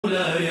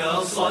مولاي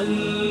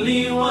صل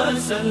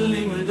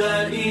وسلم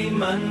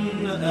دائما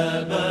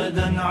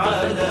أبدا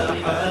على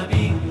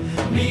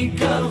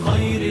حبيبك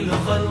خير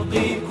الخلق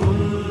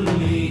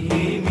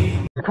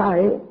كلهم. لکھا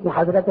ہے کہ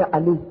حضرت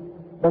علی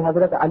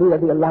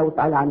رضی اللہ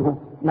تعالیٰ عنہ،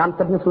 نام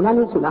سب نے سنا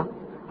نہیں سنا؟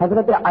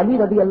 حضرت علی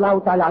رضی اللہ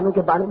تعالیٰ عنہ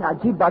کے بارے میں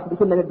عجیب بات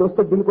لکھی، میرے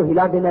دوستوں دل کو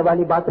ہلا دینے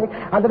والی بات ہے.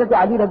 حضرت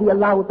علی رضی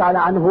اللہ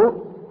تعالیٰ عنہ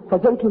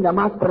فجر کی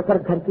نماز پڑھ کر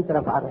گھر کی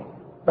طرف آ رہے ہیں.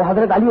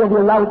 حضرت علی رضی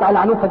اللہ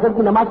تعالیٰ عنہ فجر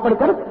کی نماز پڑھ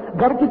کر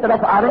گھر کی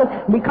طرف آ رہے.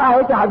 لکھا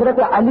ہے کہ حضرت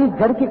علی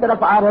گھر کی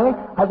طرف آ رہے ہیں،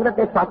 حضرت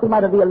فاطمہ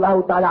رضی اللہ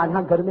تعالیٰ عنہ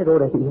گھر میں رو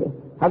رہی ہے.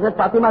 حضرت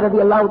فاطمہ رضی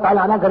اللہ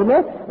تعالیٰ عنہ گھر میں،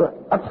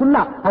 اب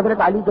سننا، حضرت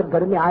علی جب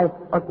گھر میں آئے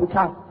اور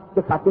پوچھا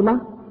کہ فاطمہ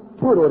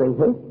کیوں رو رہی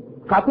ہے،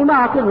 فاطمہ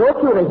آخر رو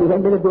کیوں رہی ہے؟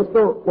 میرے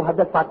دوستوں وہ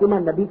حضرت فاطمہ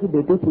نبی کی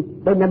بیٹی تھی.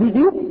 بھائی نبی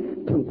جی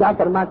کیا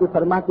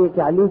فرماتے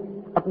کہ علی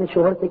اپنے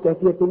شوہر سے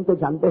کہتی ہے تم تو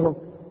جانتے ہو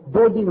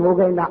 2 دن ہو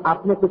گئے نہ آپ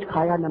نے کچھ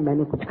کھایا نہ میں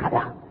نے کچھ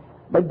کھایا.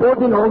 بھائی 2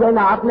 دن ہو گئے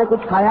نہ آپ نے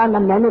کچھ کھایا نہ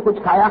میں نے کچھ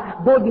کھایا،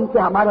 2 دن سے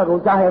ہمارا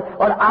روزہ ہے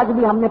اور آج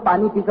بھی ہم نے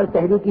پانی پی کر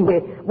سحری کی ہے.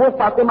 وہ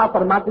فاطمہ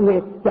فرماتی ہے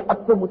کہ اب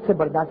تو مجھ سے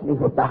برداشت نہیں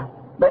ہوتا،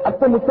 اب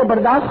تو مجھ سے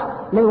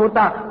برداشت نہیں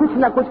ہوتا، کچھ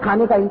نہ کچھ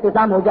کھانے کا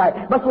انتظام ہو جائے.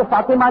 بس وہ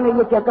فاطمہ نے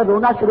یہ کہہ کر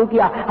رونا شروع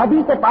کیا.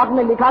 حدیث پاک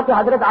میں لکھا کہ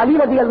حضرت علی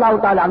رضی اللہ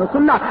تعالیٰ عنہ،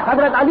 سننا،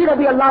 حضرت علی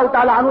رضی اللہ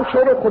تعالیٰ عنہ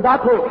شیر خدا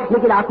تھے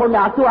لیکن آنکھوں میں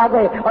آنسو آ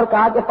گئے اور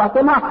کہا کہ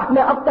فاطمہ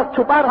میں اب تک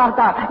چھپا رہا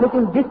تھا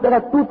لیکن جس طرح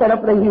تو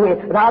تڑپ رہی ہے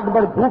رات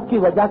بھر بھوک کی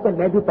وجہ سے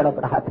میں بھی تڑپ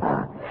رہا تھا.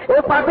 اے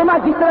فاطمہ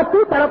جس طرح تو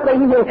تڑپ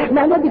رہی ہے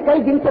میں نے بھی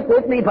کئی دن سے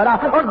پیٹ نہیں بھرا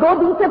اور 2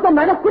 دن سے تو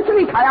میں نے کچھ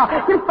نہیں کھایا،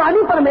 صرف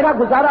پانی پر میرا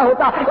گزارا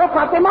ہوتا. اے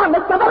فاطمہ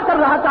میں صبر کر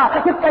رہا تھا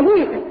کہ کہیں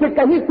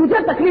تجھے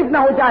تکلیف نہ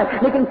ہو جائے،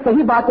 لیکن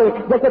صحیح بات ہے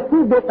جیسے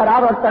تو بے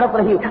قرار اور تڑپ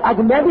رہی آج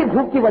میں بھی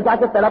بھوک کی وجہ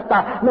سے تڑپتا.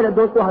 میرے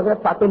دوستوں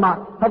حضرت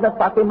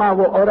فاطمہ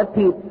وہ عورت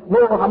تھی، وہ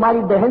ہماری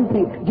بہن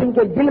تھی جن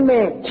کے دل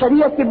میں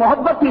شریعت کی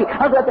محبت تھی.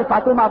 حضرت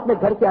فاطمہ اپنے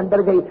گھر کے اندر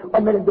گئی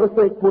اور میرے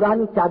دوستوں ایک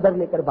پرانی چادر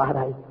لے کر باہر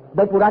آئی.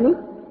 بھائی پرانی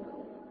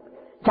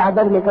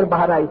چادر لے کر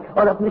باہر آئی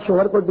اور اپنے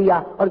شوہر کو دیا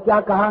اور کیا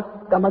کہا،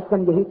 کم از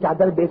کم یہی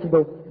چادر بیچ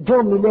دو، جو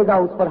ملے گا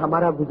اس پر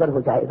ہمارا گزر ہو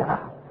جائے گا.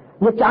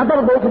 یہ چادر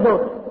بیچ دو،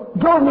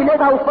 جو ملے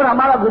گا اس پر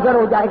ہمارا گزر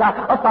ہو جائے گا.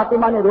 اور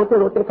فاطمہ نے روتے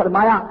روتے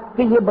فرمایا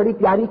کہ یہ بڑی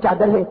پیاری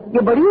چادر ہے،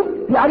 یہ بڑی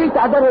پیاری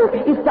چادر ہے،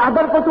 اس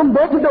چادر کو تم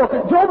بیچ دو،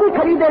 جو بھی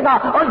خریدے گا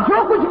اور جو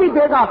کچھ بھی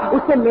دے گا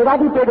اس سے میرا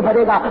بھی پیٹ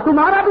بھرے گا،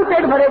 تمہارا بھی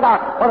پیٹ بھرے گا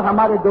اور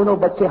ہمارے دونوں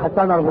بچے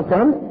حسن اور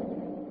حسین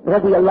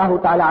رضی اللہ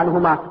تعالی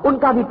عنہما ان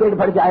کا بھی پیٹ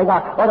بھر جائے گا.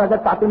 اور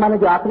حضرت فاطمہ نے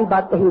جو آخری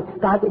بات کہی،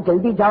 کہا کہ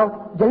جلدی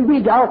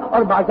جاؤ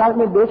اور بازار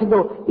میں بیچ دو،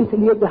 اس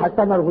لیے کہ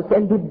حسن اور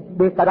حسین بھی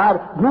بے قرار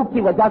بھوک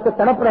کی وجہ سے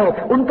تڑپ رہے،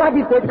 ان کا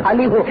بھی پیٹ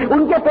خالی ہو،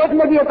 ان کے پیٹ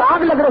میں بھی ایک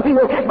آگ لگ رہی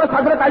ہے. بس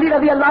حضرت علی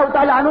رضی اللہ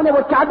تعالی عنہ نے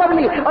وہ چادر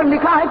لی اور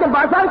لکھا ہے کہ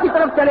بازار کی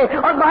طرف چلے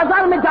اور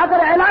بازار میں جا کر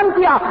اعلان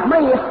کیا،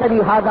 میں یشتری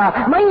ہاذا،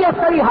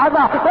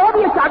 اور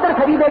یہ چادر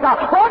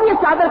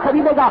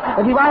خریدے گا.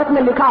 روایت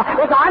میں لکھا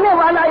ایک آنے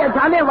والا یا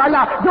جانے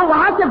والا جو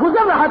وہاں سے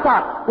گزر رہا تھا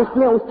اس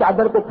نے اس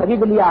چادر کو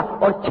خرید لیا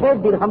اور 6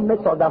 درہم میں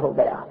سودا ہو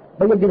گیا.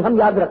 بھئی درہم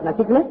یاد رکھنا،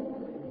 کتنے؟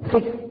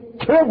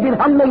 6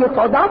 درہم میں یہ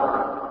سودا.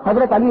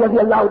 حضرت علی رضی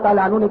اللہ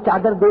تعالیٰ عنہ نے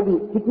چادر دے دی.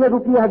 کتنے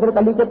روپیے حضرت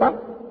علی کے پاس؟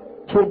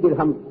 6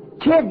 درہم.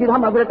 6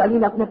 درہم حضرت علی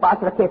نے اپنے پاس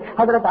رکھے.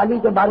 حضرت علی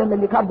کے بارے میں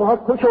لکھا بہت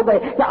خوش ہو گئے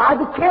کہ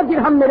آج 6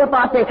 درہم میرے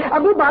پاس ہے،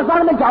 ابھی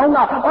بازار میں جاؤں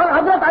گا. اور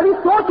حضرت علی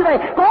سوچ رہے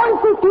کون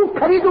سی چیز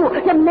خریدوں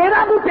کہ میرا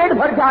بھی پیٹ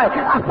بھر جائے،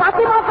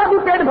 فاطمہ کا بھی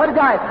پیٹ بھر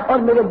جائے اور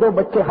میرے 2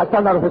 بچے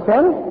حسن اور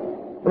حسین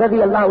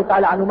رضی اللہ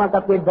تعالیٰ عنہما کا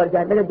پیٹ بھر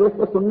جائے. میرے دوست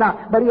کو سننا،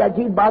 بڑی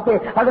عجیب بات ہے.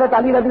 حضرت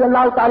علی رضی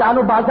اللہ تعالیٰ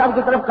عنہ بازار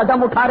کی طرف قدم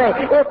اٹھا رہے،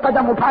 1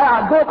 قدم اٹھایا،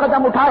 2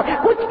 قدم اٹھائے،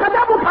 کچھ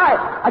قدم اٹھائے،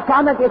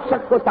 اچانک ایک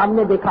شخص کو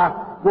سامنے دیکھا.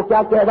 وہ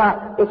کیا کہہ رہا؟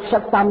 ایک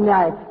شخص سامنے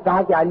آئے،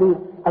 کہا کہ علی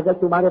اگر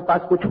تمہارے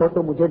پاس کچھ ہو تو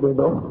مجھے دے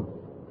دو.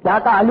 کیا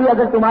کہا؟ علی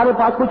اگر تمہارے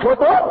پاس کچھ ہو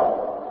تو.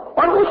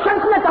 اور اس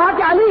شخص نے کہا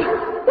کہ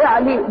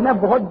علی میں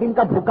بہت دن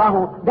کا بھوکا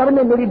ہوں، گھر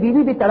میں میری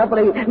بیوی بھی تڑپ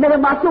رہی، میرے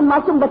معصوم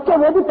بچے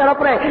وہ بھی تڑپ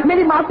رہے،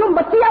 میری معصوم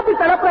بچیاں بھی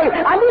تڑپ رہی.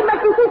 علی میں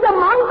کسی سے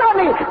مانگتا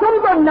نہیں، تم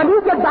تو نبی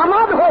کے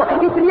داماد ہو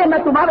اس لیے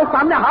میں تمہارے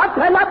سامنے ہاتھ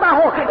پھیلاتا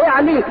ہوں. اے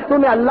علی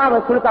تمہیں اللہ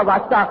رسول کا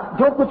واسطہ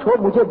جو کچھ ہو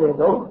مجھے دے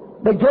دو.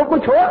 جو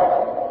کچھ ہو.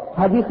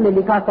 حدیث میں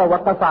لکھا تھا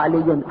وقف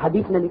علی،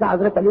 حدیث میں لکھا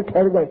حضرت علی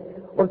ٹھہر گئے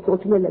اور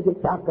سوچنے لگے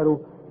کیا کروں،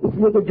 اس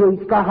لیے کہ جو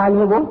اس کا حال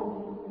ہے وہ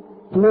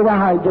میرا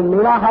حال، جو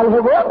میرا حال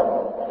ہے وہ.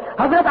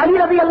 حضرت علی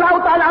رضی اللہ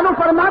تعالیٰ عنہ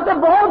فرماتے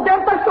بہت دیر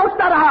تک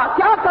سوچتا رہا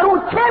کیا کروں،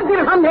 6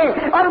 درہم ہے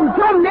اور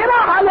جو میرا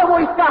حال ہے وہ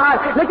اس کا حال.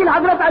 لیکن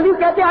حضرت علی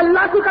کہتے ہیں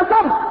اللہ کی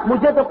قسم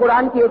مجھے تو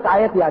قرآن کی ایک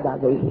آیت یاد آ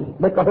گئی.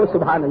 میں کہو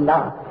سبحان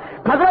اللہ.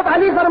 حضرت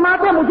علی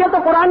فرماتے مجھے تو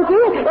قرآن کی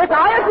ایک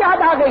آیت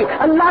یاد آ گئی.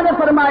 اللہ نے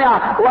فرمایا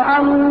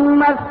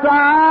وَأَمَّا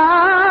السَّائِلَ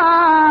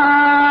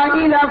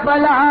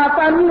فَلَا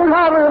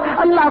تَنْهَرْ،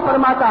 اللہ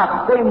فرماتا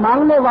کوئی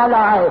مانگنے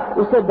والا ہے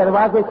اسے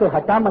دروازے سے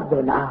ہٹا مت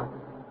دینا.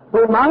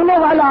 کوئی مانگنے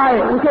والا ہے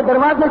اسے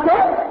دروازے سے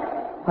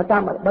ہٹا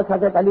مت. بس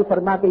حضرت علی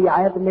فرماتے یہ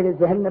آیت میرے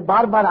ذہن میں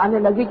بار بار آنے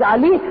لگی کہ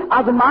علی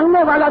آج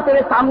مانگنے والا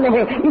تیرے سامنے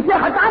ہے، اسے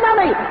ہٹانا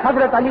نہیں.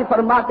 حضرت علی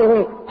فرماتے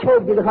ہیں 6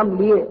 درہم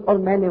لیے اور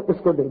میں نے اس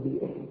کو دے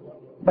دیے.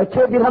 بس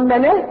 6 درہم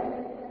میں نے،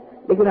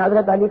 لیکن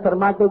حضرت علی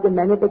فرماتے کہ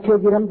میں نے تو 6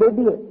 درہم دے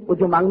دیے، وہ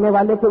جو مانگنے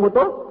والے تھے وہ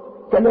تو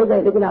چلے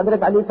گئے. لیکن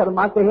حضرت علی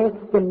فرماتے ہیں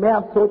کہ میں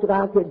اب سوچ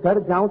رہا کہ گھر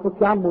جاؤں تو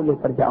کیا منہ لے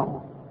کر جاؤں.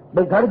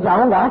 میں گھر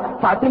جاؤں گا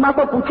فاطمہ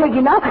تو پوچھے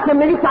گی نا کہ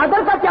میری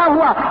چادر کا کیا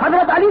ہوا.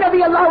 حضرت علی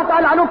رضی اللہ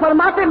تعالیٰ عنہ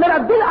فرماتے میرا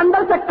دل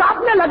اندر سے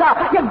کاپنے لگا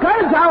کہ گھر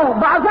جاؤں,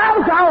 بازار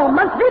جاؤں,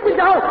 مسجد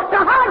جاؤں,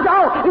 کہاں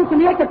جاؤں, اس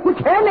لیے کہ کچھ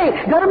ہے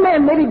نہیں گھر میں.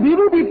 میری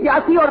بیوی بھی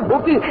پیاسی اور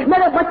بھوکی,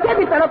 میرے بچے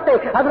بھی تڑپتے.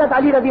 حضرت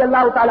علی رضی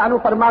اللہ تعالیٰ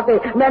عنہ فرماتے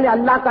میں نے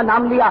اللہ کا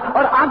نام لیا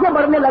اور آگے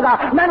بڑھنے لگا.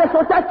 میں نے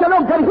سوچا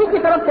چلو گھر ہی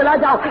کی طرف چلا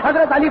جاؤ.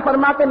 حضرت علی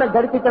فرماتے میں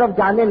گھر کی طرف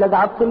جانے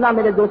لگا. اب سننا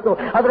میرے دوستوں,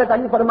 حضرت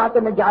علی فرماتے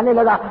میں جانے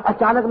لگا.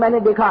 اچانک میں نے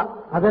دیکھا,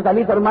 حضرت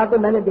علی فرماتے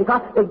میں نے دیکھا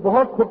ایک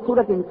بہت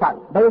خوبصورت انسان.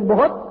 بھائی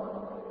بہت,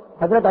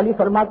 حضرت علی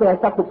فرماتے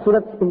ایسا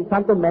خوبصورت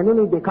انسان تو میں نے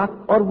نہیں دیکھا,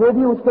 اور وہ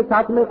بھی اس کے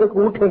ساتھ میں ایک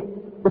اونٹ ہے,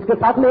 اس کے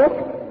ساتھ میں ایک.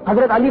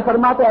 حضرت علی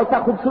فرماتے ایسا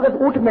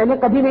خوبصورت اونٹ میں نے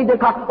کبھی نہیں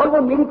دیکھا, اور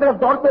وہ میری طرف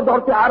دوڑتے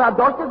دوڑتے آ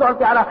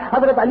رہا.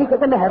 حضرت علی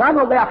کہتے میں حیران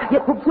ہو گیا, یہ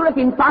خوبصورت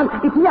انسان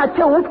اتنے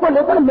اچھے اونٹ کو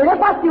لے کر میرے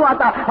پاس کیوں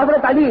آتا.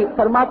 حضرت علی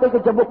فرماتے کہ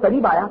جب وہ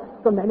قریب آیا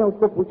تو میں نے اس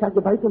کو پوچھا کہ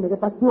بھائی تو میرے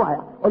پاس کیوں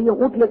آیا, اور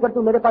یہ اونٹ لے کر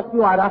تو میرے پاس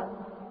کیوں آ رہا.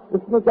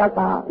 اس نے کیا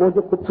کہا, وہ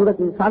جو خوبصورت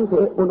انسان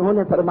تھے انہوں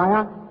نے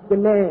فرمایا کہ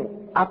میں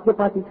آپ کے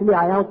پاس اس لیے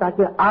آیا ہوں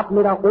تاکہ آپ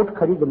میرا اونٹ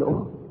خرید لو.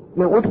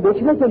 میں اونٹ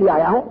بیچنے کے لیے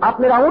آیا ہوں,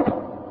 آپ میرا اونٹ.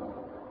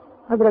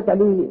 حضرت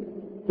علی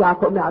کی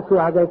آنکھوں میں آنسو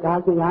آ گئے. کہا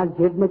کہ یہاں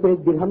جیب میں تو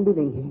ایک درہم بھی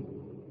نہیں ہے,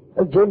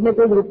 اور جیب میں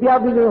تو ایک روپیہ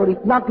بھی نہیں, اور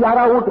اتنا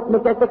پیارا اونٹ میں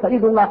کیسے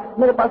خریدوں گا,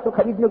 میرے پاس تو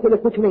خریدنے کے لیے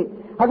کچھ نہیں.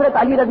 حضرت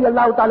علی رضی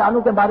اللہ تعالیٰ عنہ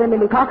کے بارے میں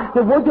لکھا کہ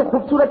وہ جو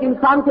خوبصورت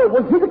انسان تھے وہ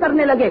ضد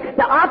کرنے لگے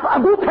کہ آپ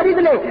ابھی خرید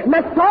لیں,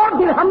 میں 100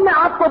 درہم میں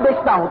آپ کو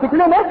بیچتا ہوں.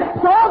 کتنے میں؟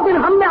 100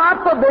 درہم میں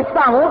آپ کو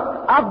بیچتا ہوں.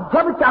 آپ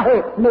جب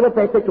چاہے میرے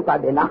پیسے چکا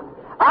دینا,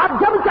 آپ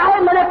جب چاہے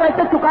میرے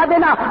پیسے چکا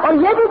دینا. اور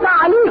یہ بھی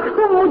کہا علی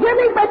تم مجھے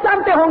نہیں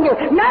پہچانتے ہوں گے,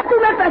 میں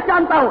تمہیں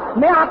پہچانتا ہوں,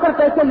 میں آ کر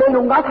پیسے لے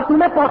لوں گا,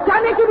 تمہیں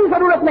پہنچانے کی بھی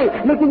ضرورت نہیں,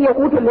 لیکن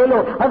یہ اونٹ لے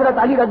لو. حضرت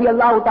علی رضی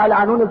اللہ تعالیٰ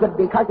عنہ نے جب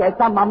دیکھا کہ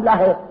ایسا معاملہ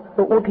ہے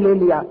تو اونٹ لے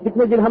لیا.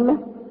 کتنے درہم میں؟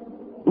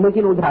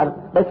 لیکن ادھار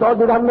 100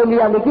 درہم میں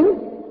لیا. لیکن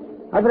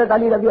حضرت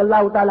علی رضی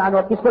اللہ تعالیٰ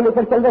عنہ کس کو لے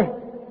کر چل رہے؟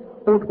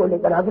 اونٹ کو لے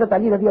کر. حضرت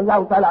علی رضی اللہ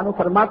تعالیٰ عنہ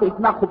فرماتے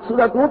اتنا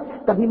خوبصورت اونٹ,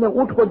 کبھی میں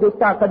اونٹ کو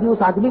دیکھتا, کبھی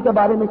اس آدمی کے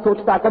بارے میں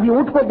سوچتا, کبھی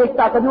اونٹ کو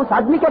دیکھتا, کبھی اس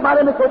آدمی کے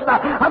بارے میں سوچتا.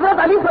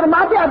 حضرت علی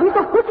فرماتے ابھی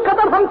تو کچھ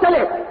قدم ہم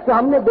چلے تو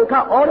ہم نے دیکھا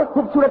اور ایک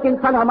خوبصورت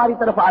انسان ہماری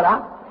طرف آ رہا,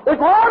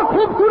 ایک اور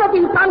خوبصورت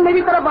انسان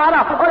میری طرف آ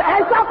رہا, اور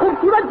ایسا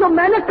خوبصورت جو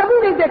میں نے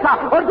کبھی نہیں دیکھا,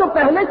 اور جو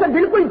پہلے سے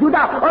بالکل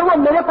جدا, اور وہ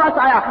میرے پاس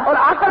آیا اور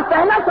آ کر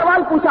پہلا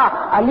سوال پوچھا,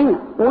 علی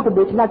اونٹ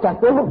بیچنا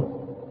چاہتے ہو؟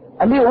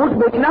 علی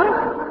اونٹ بیچنا؟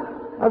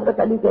 حضرت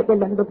علی کہتے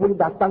میں نے تو پوری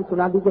داستان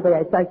سنا دی کہ بھائی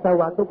ایسا ایسا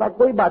ہوا. تو کہا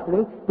کوئی بات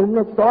نہیں, تم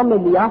نے 100 میں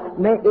لیا,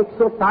 میں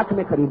 160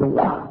 میں خریدوں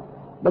گا.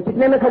 میں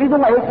کتنے میں خریدوں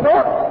گا؟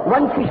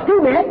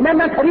 160 میں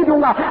میں خریدوں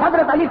گا.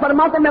 حضرت علی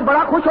فرماتے میں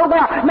بڑا خوش ہو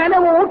گیا, میں نے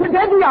وہ اونٹ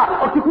دے دیا.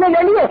 اور کتنے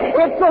لے لیے؟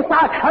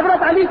 160.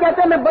 حضرت علی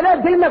کہتے میں بڑے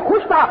دل میں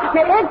خوش تھا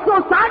کہ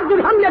 160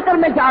 درہم لے کر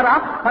میں جا رہا.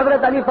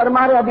 حضرت علی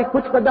فرما رہے ابھی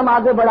کچھ قدم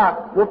آگے بڑھا,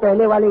 وہ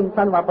پہلے والے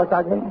انسان واپس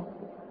آ گئے.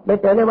 میں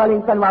پہلے والے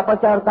انسان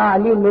واپس آیا اور کہا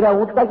علی میرا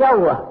اونٹ کا کیا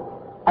ہوا؟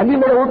 علی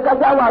میرے اونٹ کا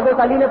کیا ہوا؟ حضرت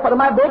علی نے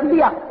فرمایا بیچ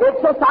دیا.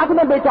 160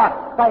 میں بیچا.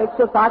 کہا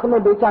 160 میں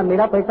بیچا,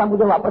 میرا پیسہ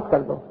مجھے واپس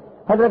کر دو.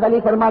 حضرت علی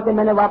فرماتے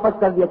میں نے واپس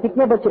کر دیا.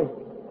 کتنے بچے؟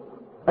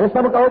 ارے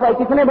سب کہو بھائی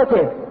کتنے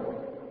بچے؟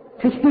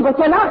 60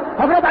 بچے نا.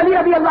 حضرت علی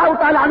رضی اللہ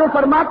تعالیٰ عنہ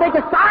فرماتے کہ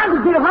 60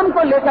 درہم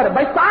کو لے کر,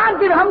 بھائی 60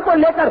 درہم کو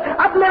لے کر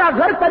اب میرا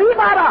گھر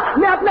قریب آ رہا,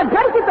 میں اپنے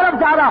گھر کی طرف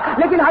جا رہا.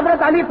 لیکن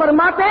حضرت علی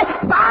فرماتے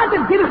 60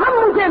 درہم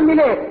مجھے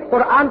ملے.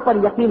 قرآن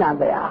پر یقین آ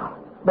گیا.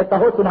 میں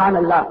کہو سبحان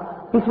اللہ.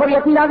 کس پر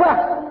یقین آ گیا؟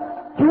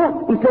 کیوں؟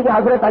 اس لیے کہ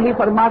حضرت علی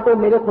فرماتے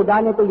میرے خدا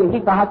نے تو یہی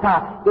کہا تھا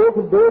 1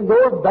 2 2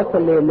 10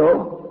 لے لو.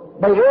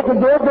 بھائی 1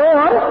 2 2,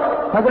 اور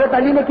حضرت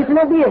علی نے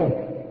کتنے دیے؟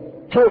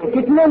 6.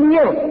 کتنے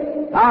لیے؟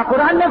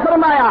 قرآن نے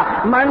فرمایا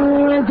من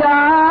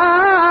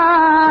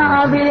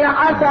جاء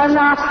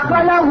بالحسنہ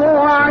فلہ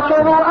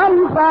عشر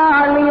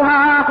امثالها.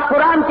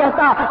 قرآن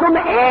کہتا تم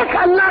ایک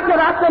اللہ کے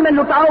راستے میں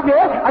لٹاؤ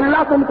گے,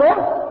 اللہ تم کو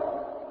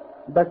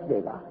 10 دے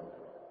گا.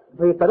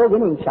 تو یہ کرو گے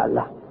نا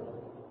انشاءاللہ.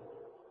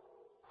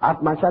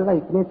 آپ ماشاءاللہ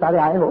اتنے سارے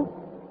آئے ہو,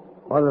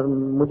 اور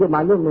مجھے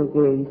معلوم ہے کہ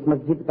اس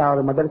مسجد کا اور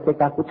مدرسے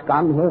کا کچھ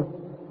کام ہے.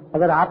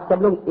 اگر آپ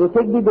سب لوگ ایک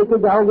ایک بھی دے کے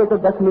جاؤ گے تو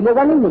 10 ملے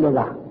گا نہیں ملے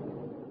گا؟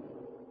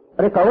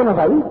 ارے کہو نا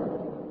بھائی.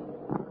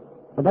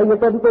 بھائی یہ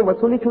تو ابھی کوئی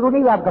وصولی شروع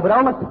نہیں ہے, آپ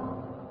گھبراؤ مت.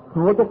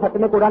 وہ تو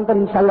ختم قرآن پر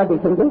انشاءاللہ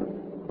دیکھیں گے,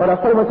 اور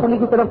اصل وصولی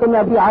کی طرف سے میں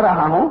ابھی آ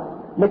رہا ہوں.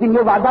 لیکن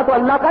یہ وعدہ تو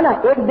اللہ کا نا,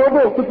 ایک دے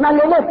دے, کتنا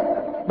لے لے؟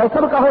 بھائی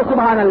سب کہو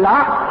سبحان اللہ.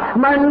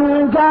 من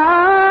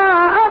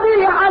جاء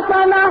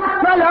بالحسنہ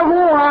فلہ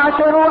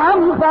عشر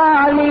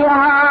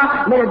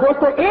امثالها. میرے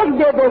دوستو ایک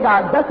دے دے گا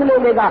 10 لے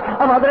لے گا.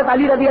 اب حضرت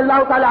علی رضی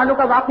اللہ تعالیٰ عنہ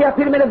کا واقعہ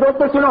پھر میرے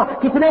دوستو سنو.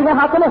 کتنے ہیں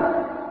ہاتھ میں؟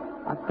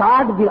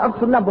 60 درہم. اب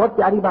سننا بہت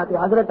پیاری بات ہے.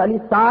 حضرت علی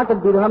 60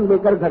 درہم لے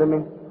کر گھر میں,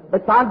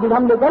 60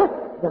 درہم لے کر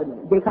گھر میں.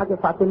 دیکھا کہ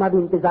فاطمہ بھی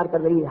انتظار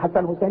کر رہی ہے,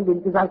 حسن حسین بھی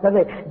انتظار کر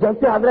رہے.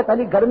 جیسے حضرت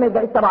علی گھر میں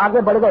گئے سب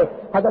آگے بڑھ گئے.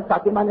 حضرت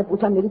فاطمہ نے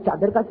پوچھا میری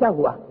چادر کا کیا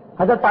ہوا؟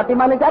 حضرت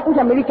فاطمہ نے کیا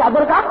پوچھا؟ میری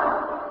چادر کا.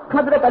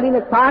 حضرت علی نے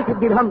 60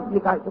 درہم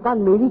نکال چکا.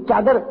 میری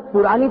چادر,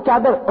 پرانی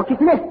چادر, اور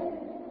کتنے؟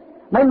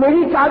 میں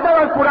میری چادر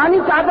اور پرانی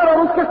چادر اور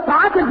اس کے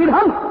 60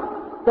 درہم.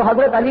 تو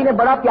حضرت علی نے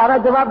بڑا پیارا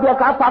جواب دیا،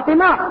 کہا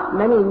فاطمہ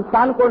میں نے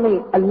انسان کو نہیں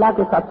اللہ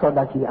کے ساتھ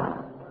سودا کیا،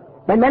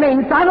 میں نے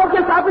انسانوں کے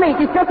ساتھ نہیں،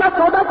 کس کے ساتھ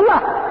سودا کیا؟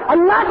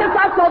 اللہ کے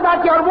ساتھ سودا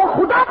کیا، اور وہ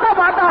خدا کا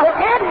وعدہ ہے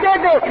 1 دے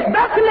دے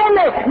 10 لے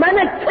لے، میں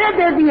نے 6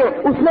 دے دیے،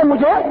 اس نے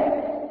مجھے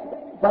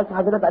بس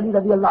حضرت علی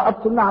رضی اللہ، اب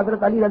سننا،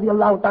 حضرت علی رضی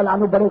اللہ تعالیٰ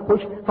عنہ بڑے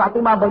خوش،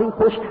 فاطمہ بڑی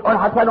خوش، اور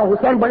حسن و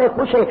حسین بڑے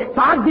خوش ہے،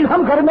 7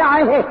 درہم گھر میں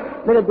آئے ہیں۔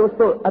 میرے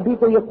دوستو ابھی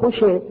تو یہ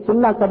خوش ہے،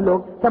 سننا سب لوگ،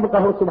 سب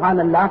کہو سبحان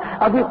اللہ،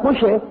 ابھی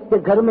خوش ہے کہ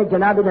گھر میں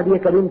جناب نبی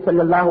کریم صلی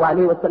اللہ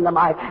علیہ وسلم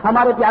آئے۔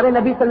 ہمارے پیارے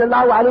نبی صلی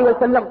اللہ علیہ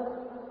وسلم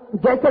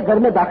جیسے گھر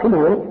میں داخل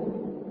ہوئے،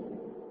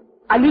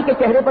 علی کے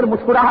چہرے پر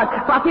مسکراہٹ،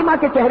 فاطمہ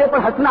کے چہرے پر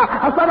ہنسنا،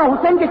 حسن و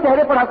حسین کے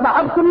چہرے پر ہنسنا۔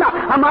 اب سننا،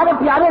 ہمارے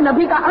پیارے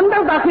نبی کا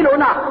اندر داخل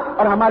ہونا،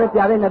 اور ہمارے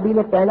پیارے نبی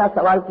نے پہلا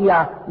سوال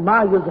کیا،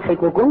 ما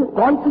یضحککم،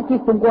 کون سی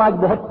چیز تم کو آج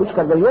بہت خوش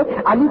کر رہی ہے؟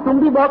 علی تم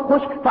بھی بہت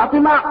خوش،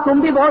 فاطمہ تم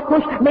بھی بہت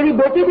خوش، میری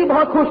بیٹی بھی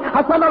بہت خوش،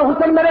 حسن اور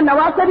حسین میرے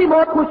نواسے بھی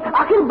بہت خوش،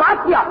 آخر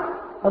بات کیا؟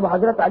 اب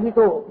حضرت علی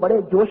تو بڑے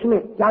جوش میں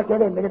کیا کہہ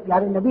رہے، میرے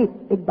پیارے نبی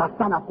ایک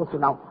داستان آپ کو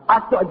سناؤں،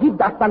 آج تو عجیب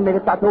داستان میرے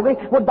ساتھ ہو گئی،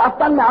 وہ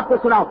داستان میں آپ کو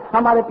سناؤں۔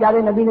 ہمارے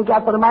پیارے نبی نے کیا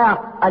فرمایا،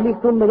 علی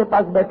تم میرے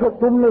پاس بیٹھو،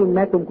 تم نہیں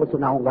میں تم کو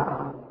سناؤں گا،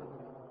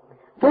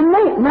 تم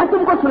نہیں میں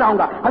تم کو سناؤں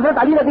گا۔ حضرت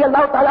علی رضی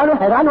اللہ تعالیٰ عنہ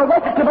حیران ہو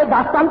گئے کہ بھائی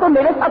داستان تو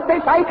میرے ساتھ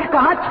پیش آئی،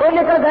 کہاں 6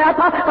 لے کر گیا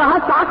تھا، کہاں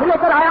 7 لے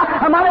کر آیا۔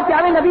 ہمارے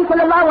پیارے نبی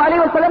صلی اللہ علیہ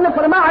وسلم نے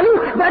فرمایا، علی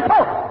بیٹھو،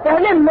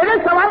 پہلے میرے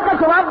سوال کا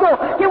جواب دو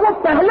کہ وہ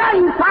پہلا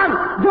انسان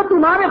جو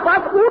تمہارے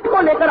پاس اونٹ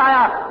کو لے کر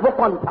آیا وہ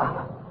کون تھا؟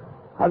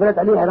 حضرت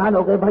علی حیران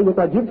ہو گئے، بھائی یہ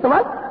تو عجیب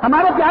سوال۔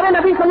 ہمارے پیارے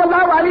نبی صلی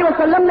اللہ علیہ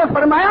وسلم نے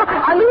فرمایا،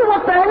 علی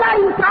وہ پہلا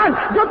انسان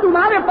جو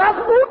تمہارے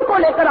پاس اونٹ کو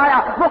لے کر آیا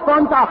وہ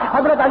کون تھا؟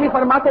 حضرت علی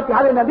فرماتے،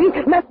 پیارے نبی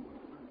میں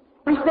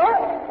فرشتے،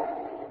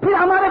 پھر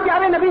ہمارے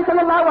پیارے نبی صلی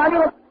اللہ علیہ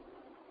وسلم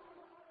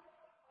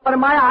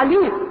فرمایا،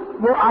 علی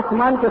وہ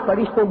آسمان کے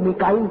فرشتے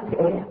میکائیل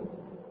تھے،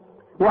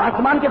 وہ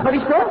آسمان کے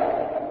فرشتے۔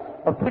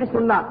 اور پھر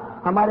سننا،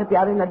 ہمارے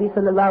پیارے نبی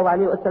صلی اللہ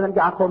علیہ وسلم کی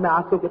آنکھوں میں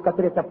آنسو کے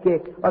قطرے ٹپکے،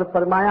 اور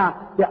فرمایا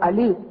کہ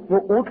علی وہ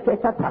اونٹ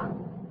کیسا تھا؟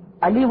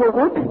 علی وہ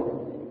اونٹ،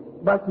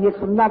 بس یہ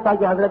سننا تھا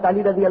کہ حضرت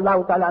علی رضی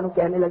اللہ تعالیٰ عنہ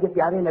کہنے لگے،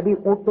 پیارے نبی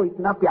اونٹ تو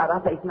اتنا پیارا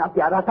تھا، اتنا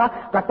پیارا تھا،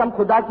 قسم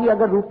خدا کی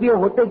اگر روپیے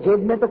ہوتے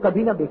جیب میں تو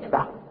کبھی نہ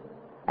بیچتا،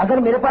 اگر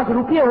میرے پاس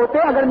روپیے ہوتے،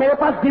 اگر میرے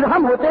پاس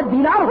درہم ہوتے،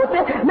 دینار ہوتے،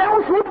 میں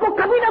اس اونٹ کو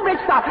کبھی نہ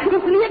بیچتا،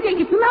 اس لیے کہ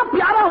اتنا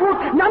پیارا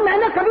اونٹ نہ میں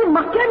نے کبھی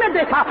مکے میں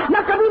دیکھا،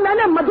 نہ کبھی میں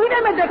نے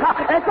مدینے میں دیکھا،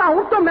 ایسا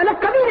اونٹ تو میں نے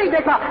کبھی نہیں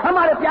دیکھا۔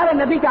 ہمارے پیارے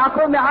نبی کے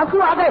آنکھوں میں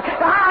آنسو آ گئے،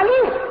 کہا،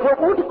 علی وہ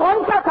اونٹ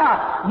کون سا تھا؟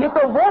 یہ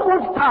تو وہ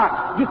اونٹ تھا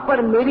جس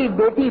پر میری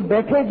بیٹی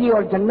بیٹھے گی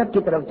اور جنت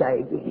کی طرف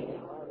جائے گی،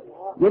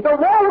 یہ تو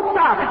وہ اونٹ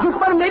تھا جس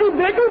پر میری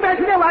بیٹی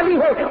بیٹھنے والی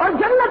ہے اور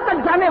جنت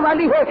تک جانے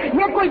والی ہے،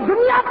 یہ کوئی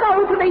دنیا کا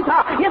اونٹ نہیں تھا،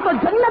 یہ تو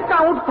جنت کا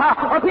اونٹ تھا۔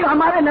 اور پھر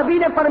ہمارے نبی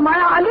نے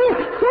فرمایا، علی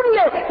سن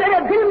لے، تیرے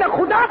دل میں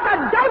خدا کا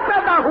ڈر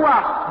پیدا ہوا،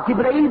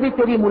 جبرائیل بھی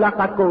تیری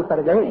ملاقات کو اتر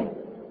گئے،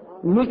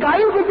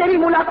 میکائیل بھی تیری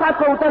ملاقات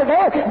کو اتر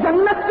گئے،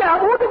 جنت کے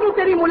اونٹ بھی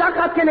تیری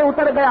ملاقات کے لیے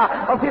اتر گیا۔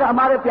 اور پھر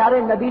ہمارے پیارے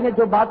نبی نے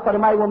جو بات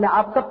فرمائی وہ میں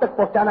آپ سب تک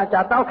پہنچانا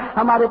چاہتا ہوں۔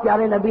 ہمارے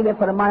پیارے نبی نے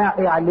فرمایا،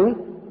 اے علی،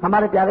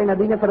 ہمارے پیارے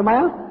نبی نے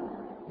فرمایا،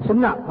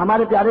 سننا،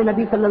 ہمارے پیارے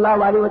نبی صلی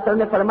اللہ علیہ وسلم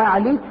نے فرمایا،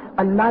 علی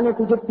اللہ نے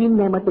تجھے 3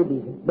 نعمتیں دی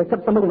ہیں، بس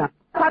سب سمجھنا،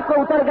 ملاقات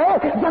کو اتر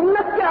گئے،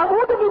 جنت کے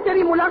اونٹ بھی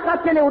تیری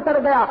ملاقات کے لیے اتر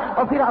گیا۔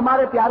 اور پھر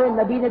ہمارے پیارے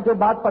نبی نے جو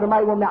بات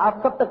فرمائی وہ میں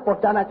آپ سب تک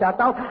پہنچانا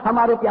چاہتا ہوں۔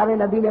 ہمارے پیارے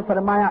نبی نے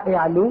فرمایا، اے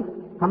علی،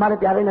 ہمارے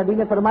پیارے نبی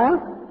نے فرمایا،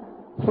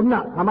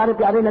 سننا، ہمارے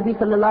پیارے نبی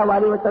صلی اللہ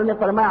علیہ وسلم نے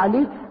فرمایا،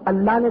 علی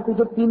اللہ نے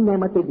تجھے 3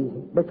 نعمتیں دی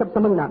ہیں، بس سب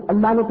سمجھنا،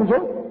 اللہ نے تجھے،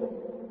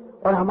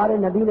 اور ہمارے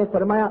نبی نے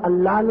فرمایا،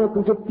 اللہ نے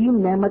تجھے 3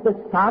 نعمتیں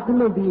ساتھ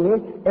میں دی ہے،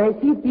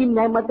 ایسی 3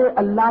 نعمتیں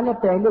اللہ نے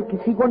پہلے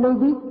کسی کو نہیں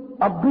دی،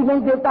 اب بھی نہیں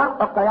دیتا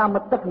اور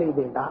قیامت تک نہیں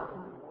دیتا،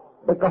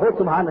 تو کہو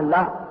سبحان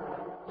اللہ۔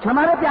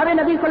 ہمارے پیارے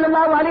نبی صلی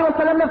اللہ علیہ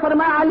وسلم نے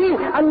فرمایا، علی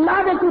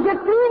اللہ نے تجھے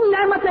 3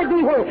 نعمتیں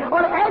دی ہے،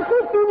 اور ایسی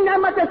 3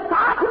 نعمتیں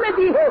ساتھ میں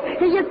دی ہے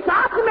کہ یہ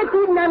ساتھ میں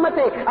 3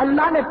 نعمتیں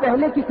اللہ نے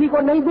پہلے کسی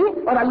کو نہیں دی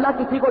اور اللہ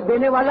کسی کو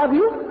دینے والا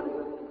بھی۔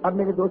 اب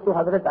میرے دوستو،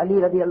 حضرت علی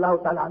رضی اللہ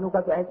تعالیٰ عنہ کا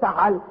تو ایسا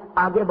حال،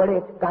 آگے بڑھے،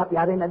 کہا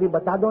پیارے نبی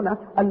بتا دو نا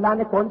اللہ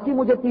نے کون سی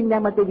مجھے 3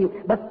 نعمتیں دی،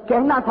 بس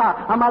کہنا تھا۔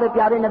 ہمارے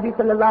پیارے نبی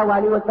صلی اللہ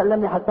علیہ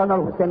وسلم نے حسن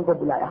اور حسین کو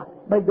بلایا،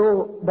 بھائی 2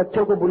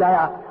 بچوں کو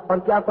بلایا، اور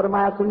کیا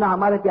فرمایا، سننا،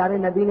 ہمارے پیارے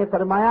نبی نے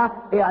فرمایا،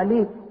 اے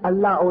علی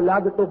اللہ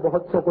اولاد تو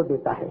بہت سو کو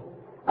دیتا ہے،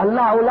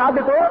 اللہ اولاد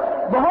کو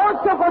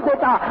بہت سو کو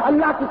دیتا،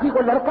 اللہ کسی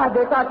کو لڑکا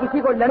دیتا، کسی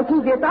کو لڑکی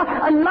دیتا،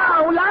 اللہ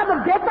اولاد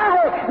دیتا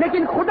ہے،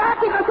 لیکن خدا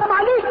کی قسم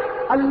علی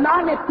اللہ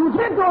نے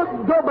تجھے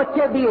 2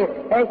 بچے دیے،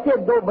 ایسے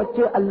 2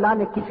 بچے اللہ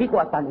نے کسی کو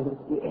عطا نہیں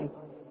کیے۔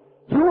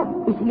 کیوں؟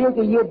 اس لیے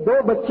کہ یہ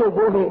 2 بچے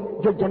وہ ہیں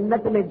جو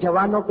جنت میں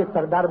جوانوں کے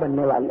سردار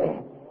بننے والے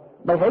ہیں،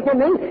 بھائی ہے کہ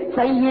نہیں؟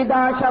 سیدہ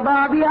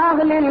شباب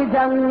اہل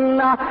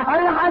الجنہ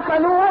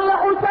الحسن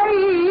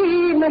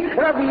والحسین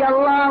رضی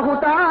اللہ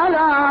تعالی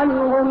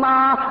عنہما۔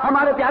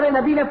 ہمارے پیارے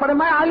نبی نے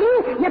فرمایا، علی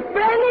یہ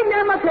پہلی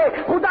نعمت ہے،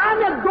 خدا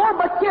نے 2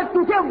 بچے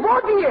تجھے وہ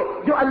دیے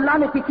جو اللہ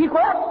نے کسی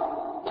کو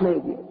نہیں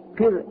دیے۔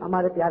 پھر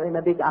ہمارے پیارے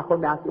نبی کی آنکھوں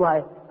میں آنسو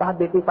آئے، کہا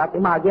بیٹی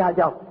فاطمہ آگے آ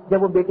جاؤ۔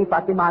 جب وہ بیٹی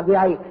فاطمہ آگے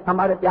آئی،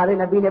 ہمارے پیارے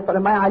نبی نے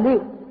فرمایا، علی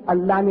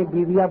اللہ نے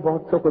بیویاں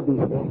بہت سو کو دی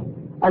ہے،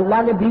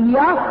 اللہ نے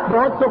بیویاں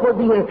بہت سو کو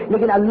دی ہے،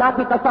 لیکن اللہ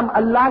کی قسم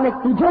اللہ نے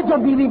تجھے جو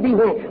بیوی دی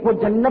ہے وہ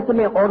جنت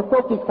میں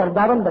عورتوں کی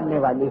سردارن بننے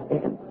والی ہے،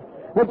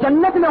 وہ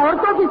جنت میں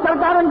عورتوں کی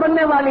سردارن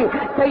بننے والی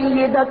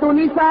سیدۃ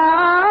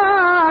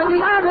نساء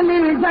اہل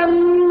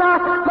الجنہ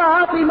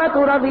فاطمہ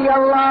رضی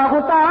اللہ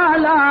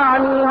تعالی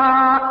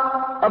عنہا۔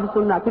 اب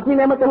سننا کتنی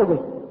نعمتیں ہو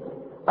گئی۔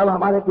 اب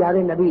ہمارے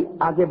پیارے نبی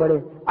آگے بڑھے،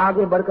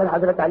 آگے بڑھ کر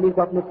حضرت علی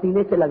کو اپنے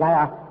سینے سے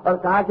لگایا اور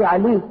کہا کہ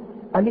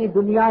علی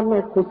دنیا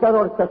میں خسر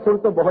اور سسر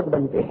تو بہت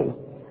بنتے ہیں،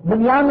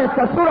 دنیا میں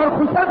سسر اور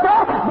خسر تو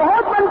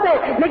بہت بنتے،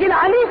 لیکن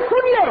علی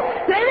سن لے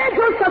تیرے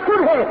جو سسر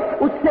ہے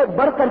اس سے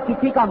بڑھ کر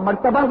کسی کا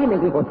مرتبہ ہی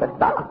نہیں ہو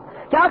سکتا۔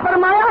 کیا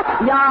فرمایا؟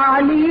 یا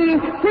علی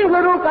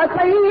صہرو کا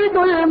سید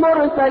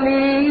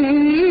المرسلین،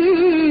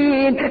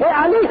 اے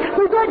علی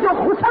تجھے جو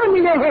خسر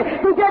ملے ہیں،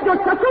 تجھے جو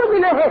سسر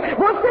ملے ہیں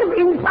وہ صرف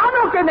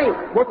انسانوں کے نہیں،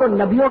 وہ تو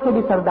نبیوں کے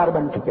بھی سردار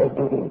بن چکے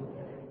ہیں۔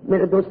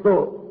 میرے دوستو،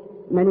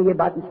 میں نے یہ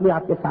بات اس لیے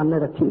آپ کے سامنے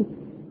رکھی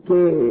کہ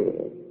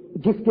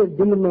جس کے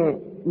دل میں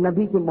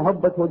نبی کی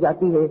محبت ہو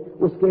جاتی ہے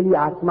اس کے لیے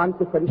آسمان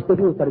کے فرشتے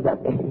بھی اتر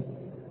جاتے ہیں۔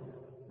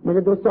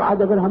 میرے دوستو،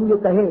 آج اگر ہم یہ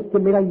کہیں کہ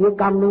میرا یہ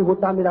کام نہیں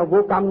ہوتا، میرا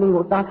وہ کام نہیں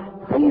ہوتا،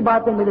 صحیح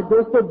بات ہے میرے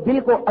دوستو، دل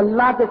کو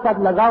اللہ کے ساتھ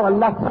لگاؤ،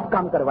 اللہ سب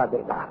کام کروا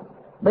دے گا۔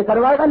 بھائی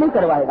کروائے گا نہیں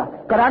کروائے گا؟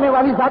 کرانے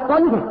والی ذات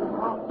کون ہے؟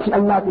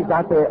 اللہ کی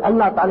ذات ہے۔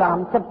 اللہ تعالی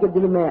ہم سب کے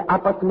دل میں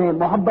آپس میں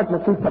محبت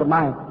نصیب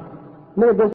فرمائے۔ میرے دوستو